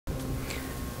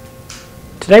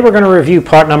Today we're going to review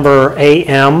part number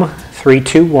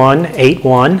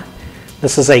AM32181.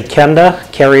 This is a Kenda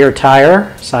Karrier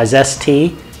Tire, size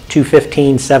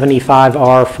ST215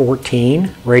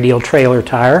 75R14 Radial Trailer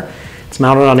Tire. It's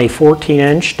mounted on a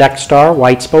 14-inch Deckstar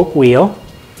white spoke wheel.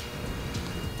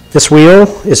 This wheel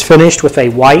is finished with a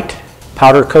white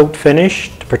powder coat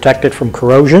finish to protect it from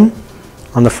corrosion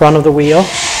on the front of the wheel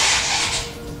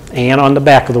and on the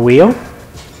back of the wheel.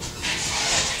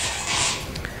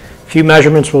 A few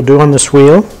measurements we'll do on this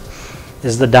wheel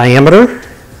is the diameter,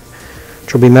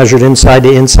 which will be measured inside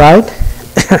to inside.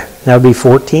 That would be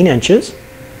 14 inches.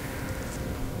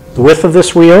 The width of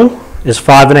this wheel is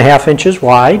 5.5 inches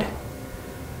wide.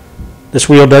 This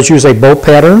wheel does use a bolt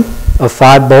pattern of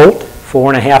 5-bolt,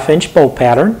 4.5-inch bolt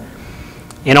pattern.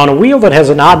 And on a wheel that has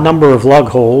an odd number of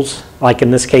lug holes, like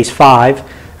in this case 5,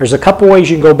 there's a couple ways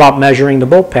you can go about measuring the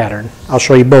bolt pattern. I'll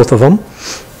show you both of them.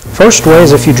 First way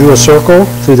is if you drew a circle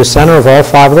through the center of all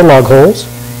 5 of the lug holes,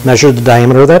 measure the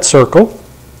diameter of that circle.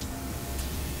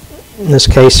 In this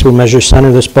case, we'll measure center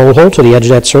of this bolt hole to the edge of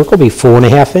that circle, be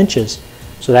 4.5 inches.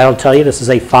 So that'll tell you this is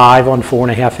a 5 on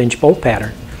 4.5-inch bolt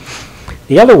pattern.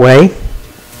 The other way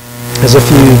is if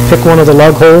you pick one of the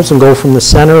lug holes and go from the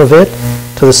center of it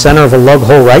to the center of a lug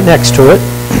hole right next to it.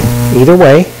 Either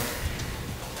way,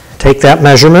 take that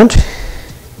measurement.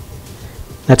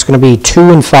 That's going to be 2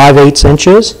 5/8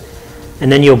 inches.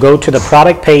 And then you'll go to the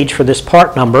product page for this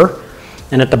part number.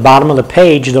 And at the bottom of the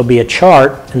page, there'll be a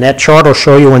chart. And that chart will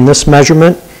show you when this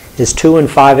measurement is 2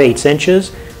 5/8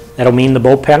 inches. That'll mean the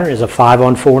bolt pattern is a 5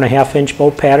 on 4.5-inch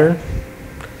bolt pattern.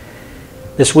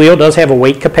 This wheel does have a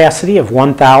weight capacity of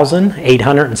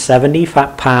 1,870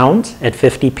 pounds at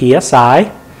 50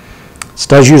 psi. This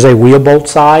does use a wheel bolt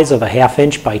size of a 1/2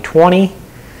 inch by 20.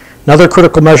 Another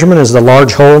critical measurement is the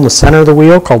large hole in the center of the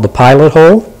wheel called the pilot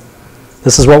hole.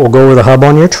 This is what will go over the hub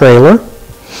on your trailer.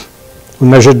 We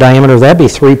measured the diameter of that be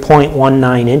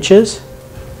 3.19 inches.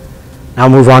 Now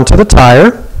move on to the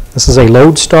tire. This is a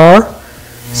Lodestar,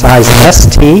 size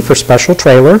ST for special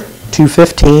trailer,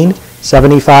 215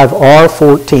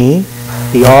 75R14.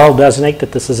 The R will designate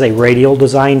that this is a radial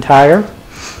design tire.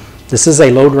 This is a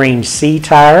load range C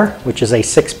tire, which is a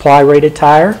 6-ply rated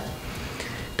tire.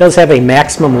 It does have a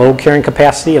maximum load carrying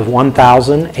capacity of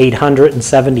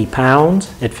 1,870 pounds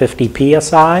at 50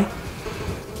 psi.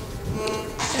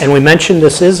 And we mentioned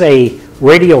this is a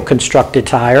radial constructed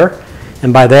tire,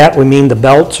 and by that we mean the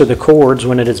belts or the cords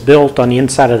when it is built on the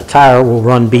inside of the tire will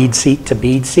run bead seat to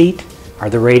bead seat, or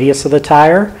the radius of the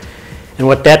tire. And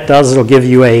what that does, it'll give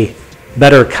you a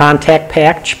better contact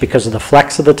patch because of the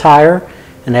flex of the tire,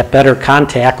 and that better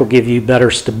contact will give you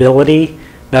better stability,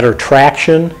 better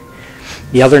traction.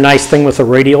 The other nice thing with a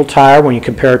radial tire when you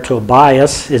compare it to a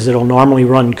bias is it'll normally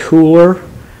run cooler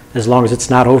as long as it's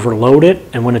not overloaded,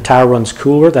 and when a tire runs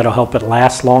cooler, that'll help it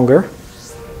last longer.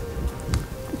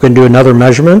 We're going to do another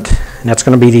measurement, and that's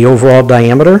going to be the overall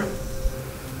diameter.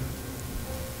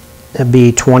 That'd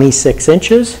be 26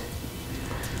 inches.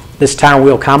 This tire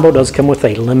wheel combo does come with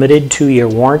a limited 2-year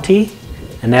warranty,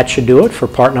 and that should do it for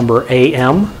part number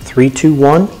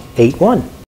AM32181.